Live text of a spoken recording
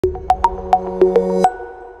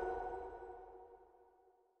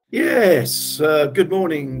Yes, good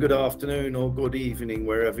morning, good afternoon, or good evening,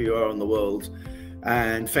 wherever you are in the world.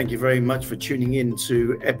 And thank you very much for tuning in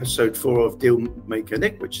to episode 4 of Deal Maker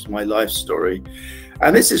Nick, which is my life story.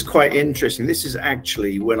 And this is quite interesting. This is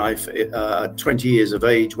actually when I, 20 years of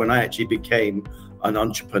age, when I actually became an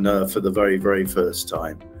entrepreneur for the very, very first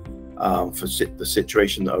time. For the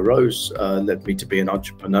situation that arose led me to be an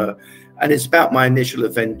entrepreneur. And it's about my initial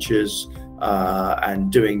adventures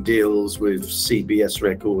and doing deals with CBS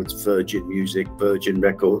Records, Virgin Music, Virgin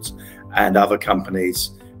Records, and other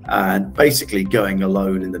companies, and basically going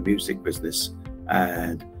alone in the music business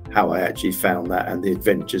and how I actually found that and the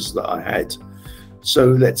adventures that I had. So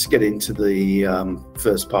let's get into the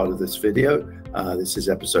first part of this video. This is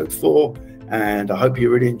episode 4, and I hope you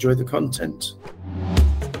really enjoy the content.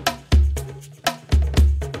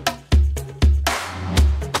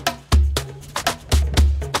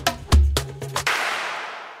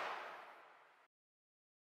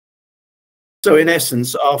 So in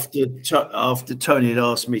essence, after Tony had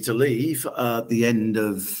asked me to leave at the end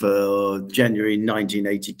of January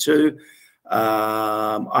 1982,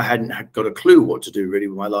 I hadn't got a clue what to do really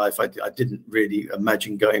with my life. I didn't really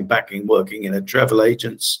imagine going back and working in a travel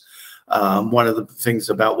agents. One of the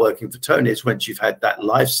things about working for Tony is once you've had that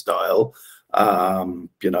lifestyle,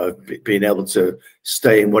 you know, being able to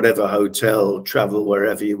stay in whatever hotel, travel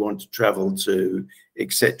wherever you want to travel to,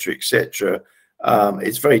 etc., etc.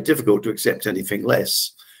 It's very difficult to accept anything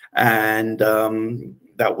less, and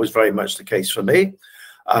that was very much the case for me.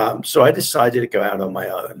 So I decided to go out on my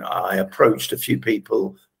own. I approached a few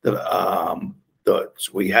people that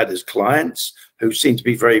we had as clients who seemed to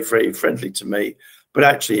be very, very friendly to me, but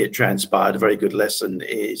actually it transpired a very good lesson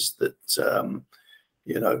is that,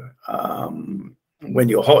 you know, when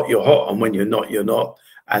you're hot, and when you're not, you're not.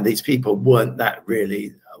 And these people weren't that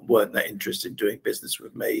interested in doing business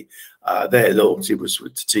with me. Their loyalty was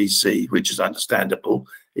with TC, which is understandable.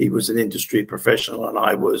 He was an industry professional and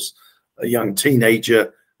I was a young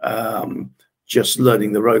teenager, just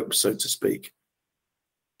learning the ropes, so to speak.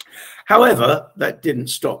 However, that didn't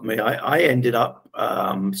stop me. I ended up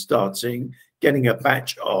getting a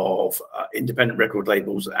batch of independent record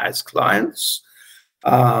labels as clients.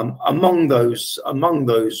 Among those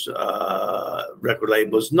record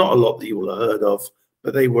labels, not a lot that you will have heard of,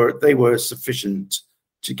 but they were sufficient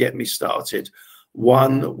to get me started.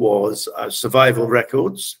 One was Survival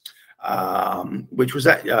Records, which was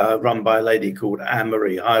run by a lady called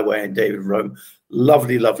Anne-Marie Highway and David Rome.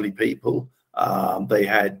 Lovely, lovely people. They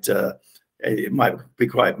had, it might be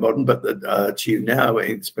quite modern, but to you now,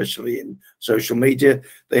 especially in social media,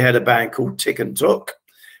 they had a band called Tick and Tock,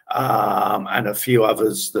 and a few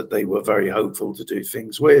others that they were very hopeful to do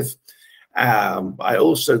things with. I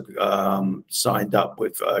also signed up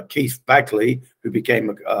with Keith Bagley, who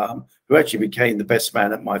actually became the best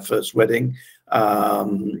man at my first wedding, at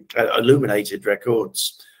Illuminated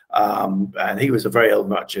Records, and he was a very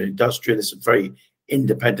much an industrialist, a very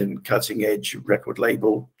independent, cutting-edge record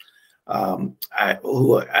label. And I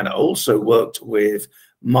also worked with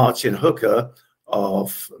Martin Hooker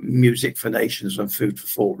of Music for Nations and Food for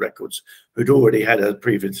Thought Records, who'd already had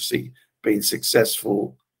previously been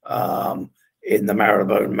successful in the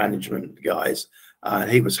Marrowbone management guys.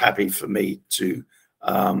 He was happy for me to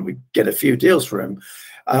get a few deals for him.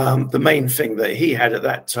 The main thing that he had at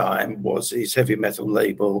that time was his heavy metal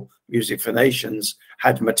label, Music for Nations,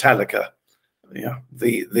 had Metallica, you know,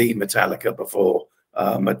 the Metallica before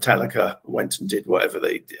Metallica went and did whatever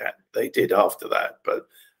they did after that. But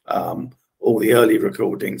all the early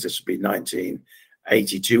recordings, this would be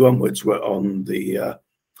 1982 onwards, were on the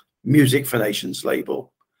Music for Nations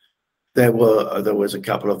label. There was a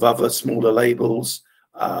couple of other smaller labels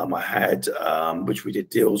I had, which we did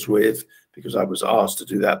deals with because I was asked to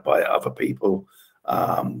do that by other people.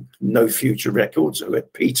 No Future Records, who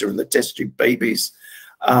had Peter and the Test Tube Babies,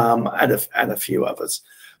 and a few others.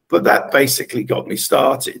 But that basically got me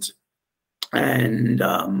started. And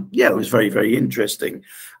yeah, it was very, very interesting.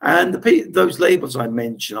 And those labels I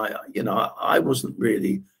mentioned, I wasn't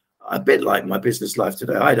really, a bit like my business life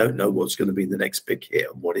today. I don't know what's going to be the next big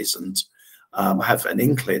hit and what isn't. I have an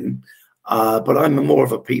inkling, but I'm more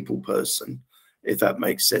of a people person, if that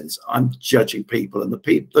makes sense. I'm judging people, and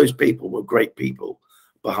those people were great people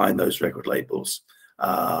behind those record labels.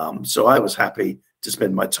 So I was happy to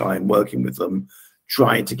spend my time working with them,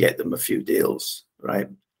 trying to get them a few deals, right?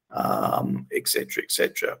 Etc.,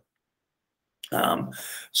 etc.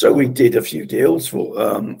 So we did a few deals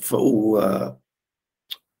for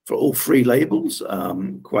all 3 labels,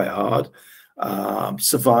 quite hard.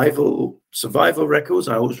 Survival Records,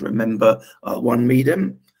 I always remember one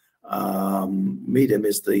medium. Medium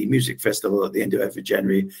is the music festival at the end of every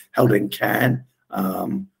January, held in Cannes.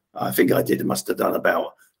 I think must have done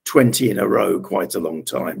about 20 in a row, quite a long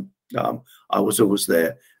time. I was always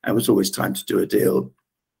there, and it was always time to do a deal.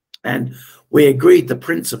 And we agreed the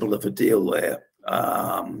principle of a deal there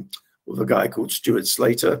with a guy called Stuart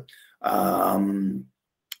Slater. This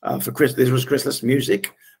was Chrysalis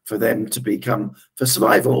Music, for them to become, for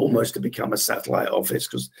Survival almost to become a satellite office,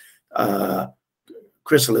 because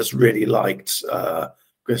Chrysalis really liked,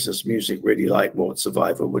 Chrysalis Music really liked what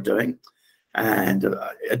Survival were doing. And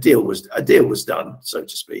a deal was done, so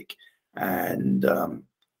to speak. And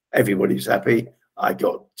everybody was happy. I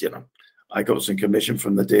got some commission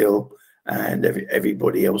from the deal, and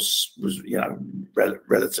everybody else was,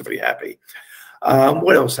 relatively happy.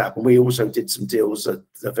 What else happened? We also did some deals at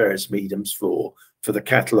the various mediums for the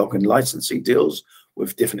catalog and licensing deals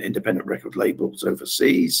with different independent record labels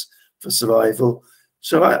overseas for Survival.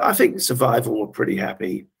 So I think Survival were pretty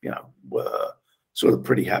happy, were sort of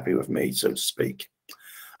pretty happy with me, so to speak.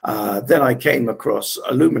 Then I came across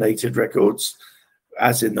Illuminated Records,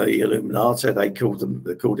 as in the Illuminati. They called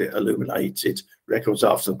it Illuminated Records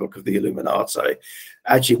after the Book of the Illuminati.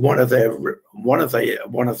 Actually, one of the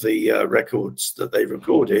records that they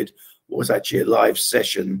recorded was actually a live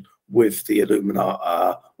session with the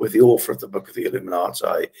with the author of the Book of the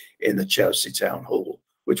Illuminati in the Chelsea Town Hall,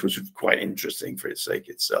 which was quite interesting for its sake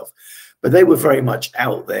itself. But they were very much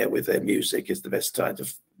out there with their music, is the best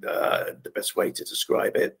way to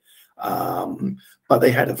describe it. But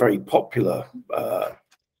they had a very popular,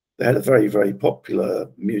 very popular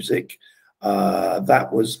music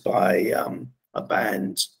that was by a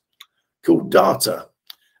band called Data,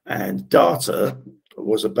 and Data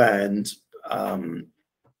was a band.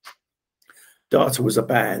 Data was a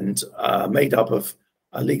band made up of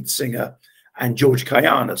a lead singer and George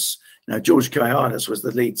Kaianis. Now, George Kaianis was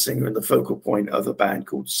the lead singer and the focal point of a band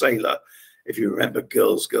called Sailor, if you remember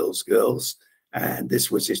Girls, Girls, Girls. And this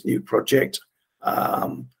was his new project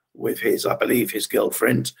with his, I believe, his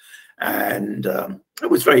girlfriend. And it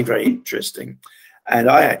was very, very interesting. And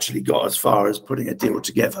I actually got as far as putting a deal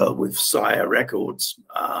together with Sire Records,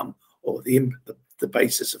 or the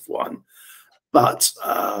basis of one. But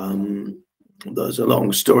there's a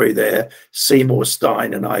long story there. Seymour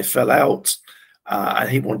Stein and I fell out, and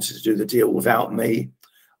he wanted to do the deal without me.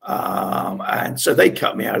 And so they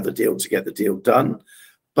cut me out of the deal to get the deal done.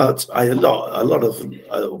 But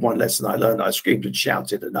one lesson I learned, I screamed and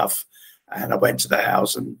shouted enough, and I went to the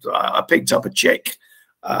house and I picked up a check,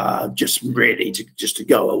 just to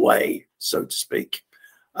go away, so to speak,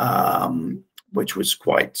 which was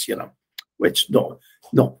quite, which not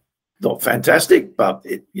fantastic, but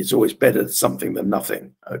it's always better something than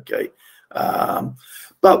nothing. Okay.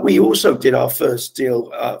 But we also did our first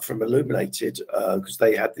deal from Illuminated, because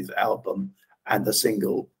they had the album and the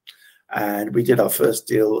single. And we did our first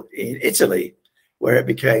deal in Italy, where it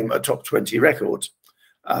became a top 20 record.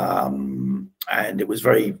 And it was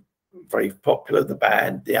very, very popular, the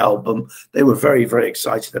band, the album. They were very, very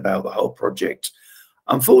excited about the whole project.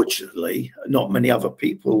 Unfortunately, not many other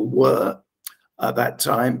people were at that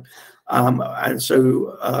time. And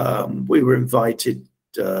so we were invited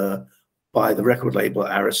by the record label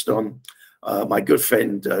Ariston. My good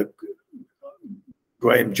friend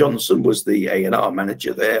Graham Johnson was the A&R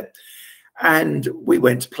manager there. And we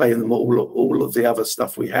went to play them all of the other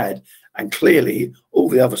stuff we had. And clearly, all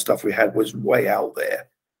the other stuff we had was way out there.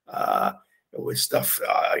 It was stuff,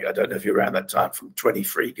 I don't know if you're around that time, from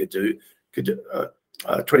 23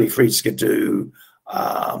 Skidoo,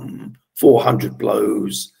 400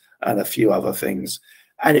 Blows, and a few other things.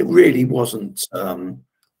 And it really wasn't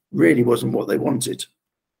what they wanted.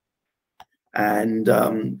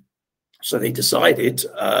 And so they decided,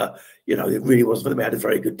 it really wasn't for them. They had a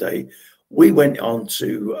very good day. We went on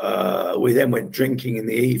to, we then went drinking in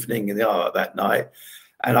the evening that night,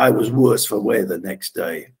 and I was worse for wear the next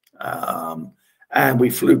day. And we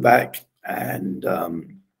flew back, and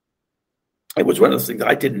it was one of the things.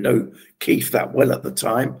 I didn't know Keith that well at the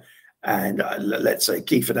time, and let's say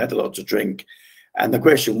Keith had a lot to drink, and the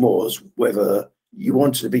question was whether you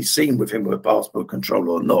wanted to be seen with him with passport control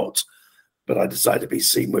or not. But I decided to be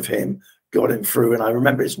seen with him, got him through, and I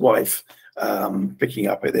remember his wife picking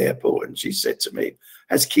up at the airport, and she said to me,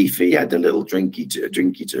 "Has Keefy had a little drinky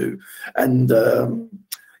too?" And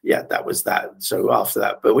yeah, that was that. So after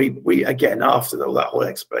that, but we again, after all that whole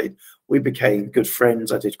exploit, we became good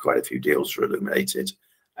friends. I did quite a few deals for Illuminated,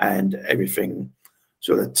 and everything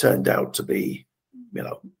sort of turned out to be,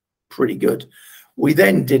 pretty good. We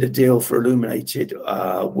then did a deal for Illuminated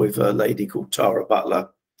with a lady called Tara Butler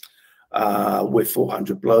with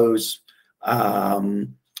 400 Blows.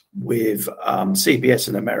 with CBS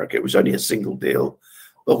in America. It was only a single deal,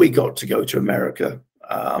 but we got to go to America,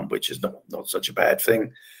 which is not such a bad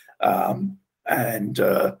thing, and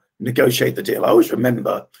negotiate the deal. I always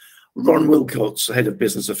remember Ron Wilcott's head of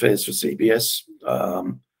business affairs for CBS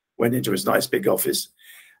went into his nice big office,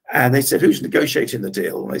 and they said, "Who's negotiating the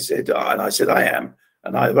deal?" And they said, and I said, "I am."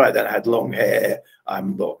 And I right then had long hair.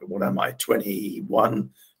 I'm what am I,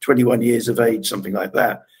 21 years of age, something like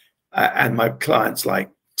that. And my client's like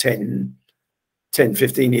 10,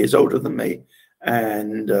 15 years older than me.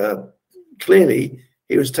 And clearly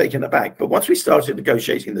he was taken aback. But once we started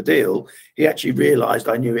negotiating the deal, he actually realized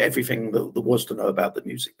I knew everything that there was to know about the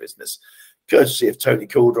music business. Courtesy of Tony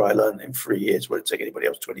Calder, I learned in 3 years what it take anybody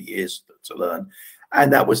else 20 years to learn.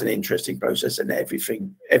 And that was an interesting process, and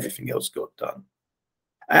everything else got done.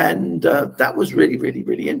 And that was really, really,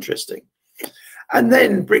 really interesting. And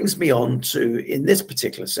then brings me on to, in this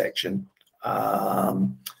particular section,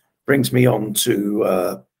 brings me on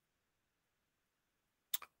to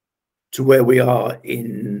where we are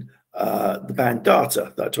in the band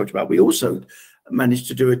Data that I talked about. We also managed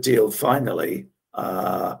to do a deal finally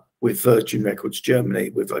with Virgin Records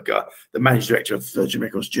Germany, with a guy, the managing director of Virgin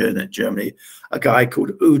Records Germany, a guy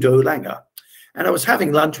called Udo Langer. And I was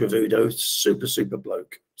having lunch with Udo, super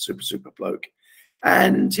bloke.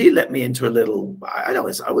 And he let me into a little, I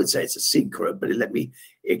would say it's a secret, but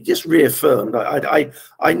it just reaffirmed.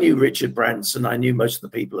 I knew Richard Branson, I knew most of the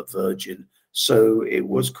people at Virgin. So it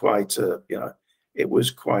was quite, it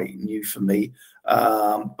was quite new for me.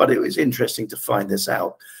 But it was interesting to find this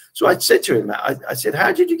out. So I said to him, I said,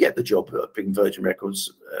 "How did you get the job at being Virgin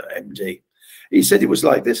Records MD?" He said, "It was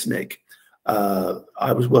like this, Nick.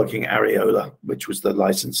 I was working at Areola, which was the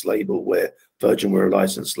license label where Virgin were a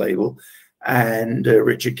license label. And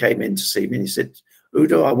Richard came in to see me and he said,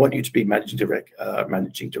 'Udo, I want you to be managing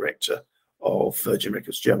director of Virgin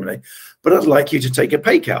Records Germany, but I'd like you to take a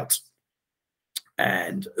pay cut.'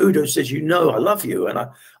 And Udo says, 'You know, I love you and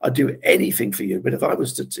I'd do anything for you. But if I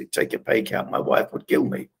was to take a pay cut, my wife would kill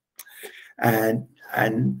me.' And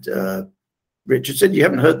Richard said, 'You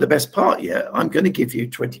haven't heard the best part yet. I'm going to give you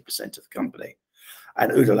 20% of the company.'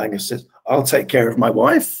 And Udo Langer says, 'I'll take care of my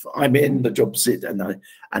wife. I'm in, the job's it.' And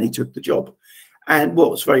he took the job. And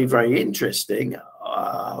what was very, very interesting,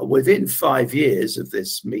 within 5 years of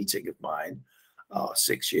this meeting of mine,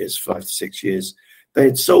 6 years, 5 to 6 years, they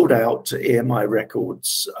had sold out to EMI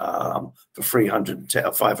Records for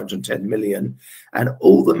 510 million. And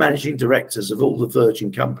all the managing directors of all the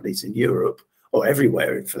Virgin companies in Europe, or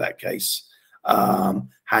everywhere for that case,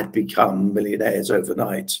 had become millionaires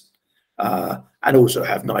overnight. And also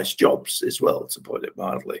have nice jobs as well, to put it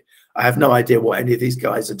mildly. I have no idea what any of these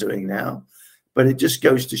guys are doing now, but it just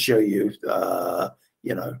goes to show you,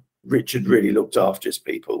 Richard really looked after his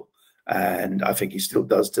people, and I think he still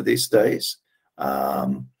does to these days.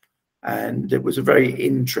 And it was a very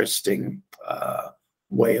interesting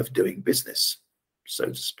way of doing business, so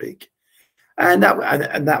to speak. And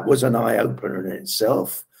that was an eye-opener in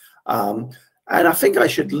itself. And I think I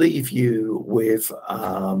should leave you with,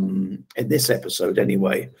 in this episode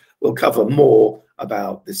anyway, we'll cover more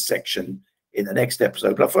about this section in the next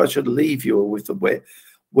episode, but I thought I should leave you with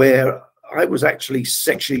where I was actually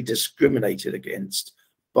sexually discriminated against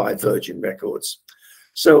by Virgin Records.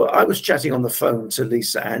 So I was chatting on the phone to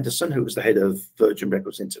Lisa Anderson, who was the head of Virgin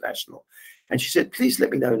Records International. And she said, "Please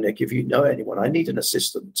let me know, Nick, if you know anyone. I need an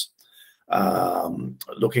assistant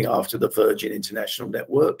looking after the Virgin International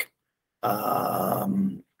network."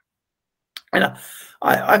 And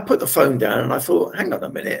I put the phone down and I thought, hang on a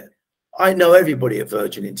minute. I know everybody at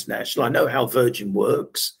Virgin International. I know how Virgin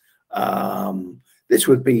works. This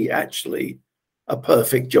would be actually a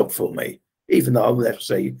perfect job for me. Even though I would have to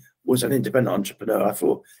say was an independent entrepreneur, I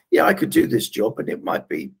thought, yeah, I could do this job and it might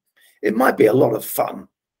be a lot of fun.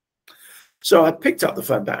 So I picked up the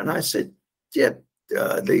phone back and I said, "Yeah,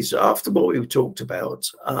 Lisa, after what we talked about,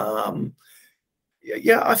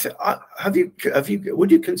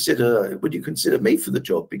 would you consider me for the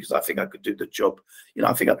job? Because I think I could do the job.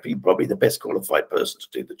 I think I'd be probably the best qualified person to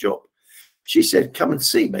do the job." She said, "Come and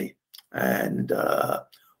see me." And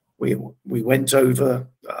we went over.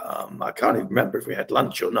 I can't even remember if we had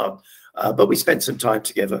lunch or not, but we spent some time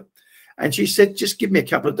together. And she said, "Just give me a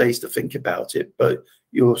couple of days to think about it, but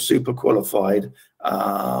you're super qualified,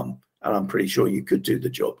 and I'm pretty sure you could do the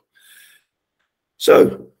job."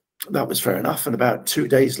 So that was fair enough. And about 2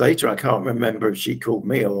 days later, I can't remember if she called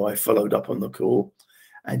me or I followed up on the call.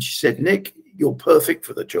 And she said, "Nick, you're perfect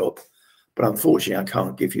for the job, but unfortunately, I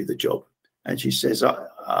can't give you the job." And she says,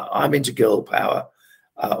 I'm into girl power.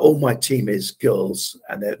 All my team is girls,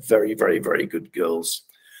 and they're very, very, very good girls.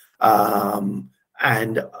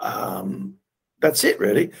 And that's it,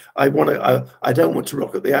 really. I don't want to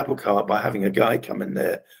rock up the apple cart by having a guy come in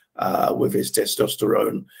there with his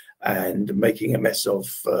testosterone and making a mess of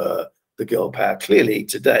the girl power. Clearly,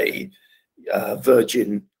 today,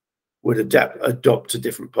 Virgin would adopt a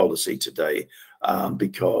different policy today,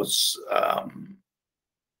 because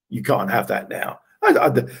you can't have that now.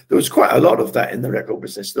 There was quite a lot of that in the record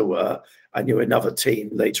business. I knew another team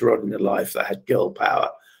later on in their life that had girl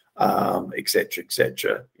power, etc.,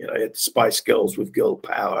 etc. You know, it Spice Girls with girl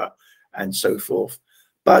power and so forth.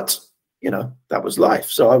 But you know, that was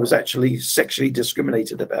life. So I was actually sexually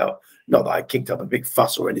discriminated about. Not that I kicked up a big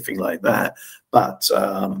fuss or anything like that, but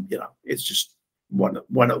you know, it's just one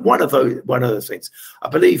of those things. I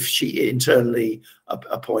believe she internally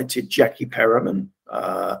appointed Jackie Perriman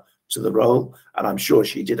to the role, and I'm sure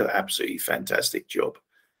she did an absolutely fantastic job.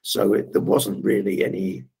 So there wasn't really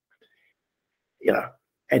any, you know,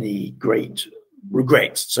 any great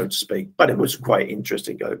regrets, so to speak. But it was quite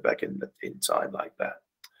interesting going back in time like that.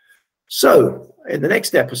 So in the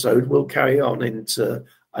next episode, we'll carry on into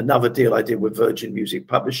another deal I did with Virgin Music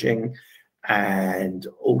Publishing, and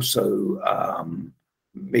also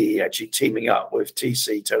me actually teaming up with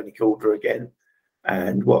TC Tony Calder again,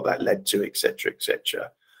 and what that led to, etc.,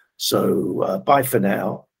 etc. So bye for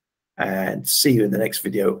now, and see you in the next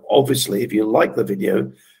video. Obviously, if you like the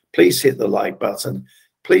video, please hit the like button.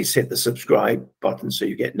 Please hit the subscribe button so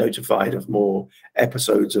you get notified of more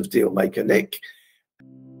episodes of Dealmaker Nick.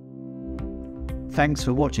 Thanks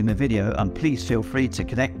for watching the video, and please feel free to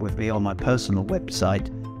connect with me on my personal website,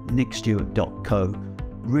 nickstewart.co.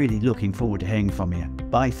 Really looking forward to hearing from you.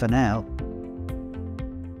 Bye for now.